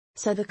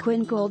So the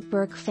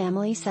Quinn-Goldberg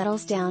family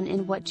settles down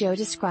in what Joe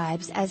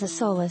describes as a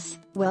soulless,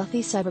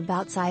 wealthy suburb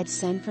outside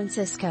San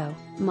Francisco,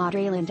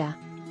 Madre Linda.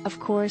 Of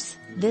course,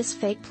 this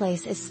fake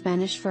place is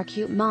Spanish for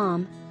cute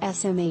mom,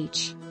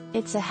 SMH.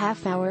 It's a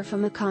half hour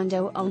from a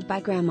condo owned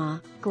by Grandma,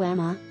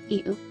 Glamma,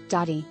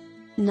 Dottie.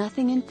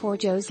 Nothing in poor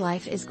Joe's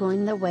life is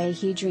going the way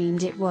he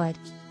dreamed it would.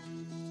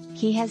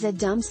 He has a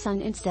dumb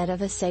son instead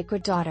of a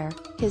sacred daughter,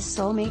 his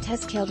soulmate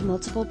has killed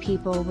multiple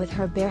people with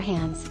her bare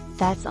hands,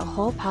 that's a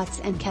whole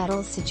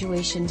pots-and-kettles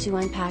situation to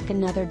unpack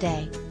another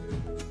day.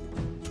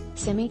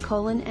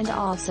 And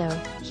also,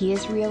 he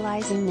is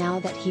realizing now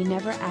that he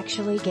never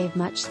actually gave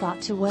much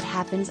thought to what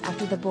happens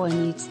after the boy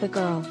meets the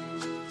girl.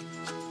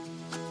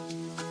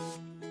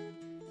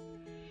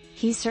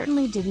 He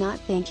certainly did not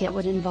think it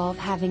would involve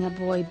having a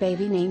boy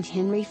baby named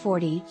Henry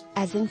 40,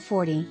 as in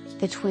 40,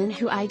 the twin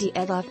who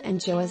ID'd Love and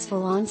Joe as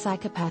full-on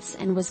psychopaths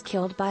and was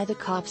killed by the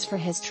cops for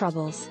his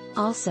troubles.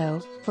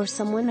 Also, for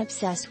someone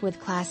obsessed with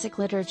classic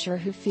literature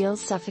who feels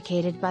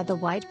suffocated by the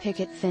white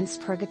picket fence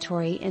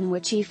purgatory in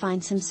which he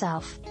finds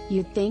himself,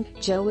 you'd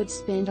think Joe would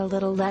spend a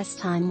little less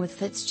time with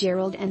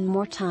Fitzgerald and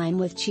more time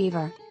with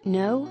Cheever,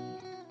 no?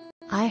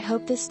 I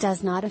hope this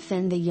does not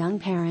offend the young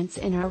parents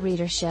in our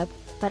readership,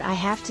 but I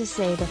have to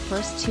say the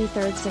first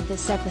 2/3 of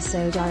this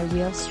episode are a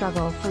real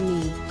struggle for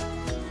me.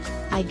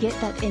 I get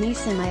that any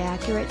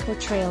semi-accurate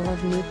portrayal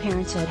of new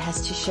parenthood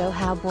has to show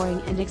how boring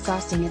and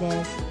exhausting it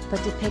is, but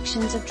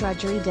depictions of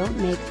drudgery don't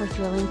make for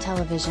thrilling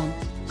television.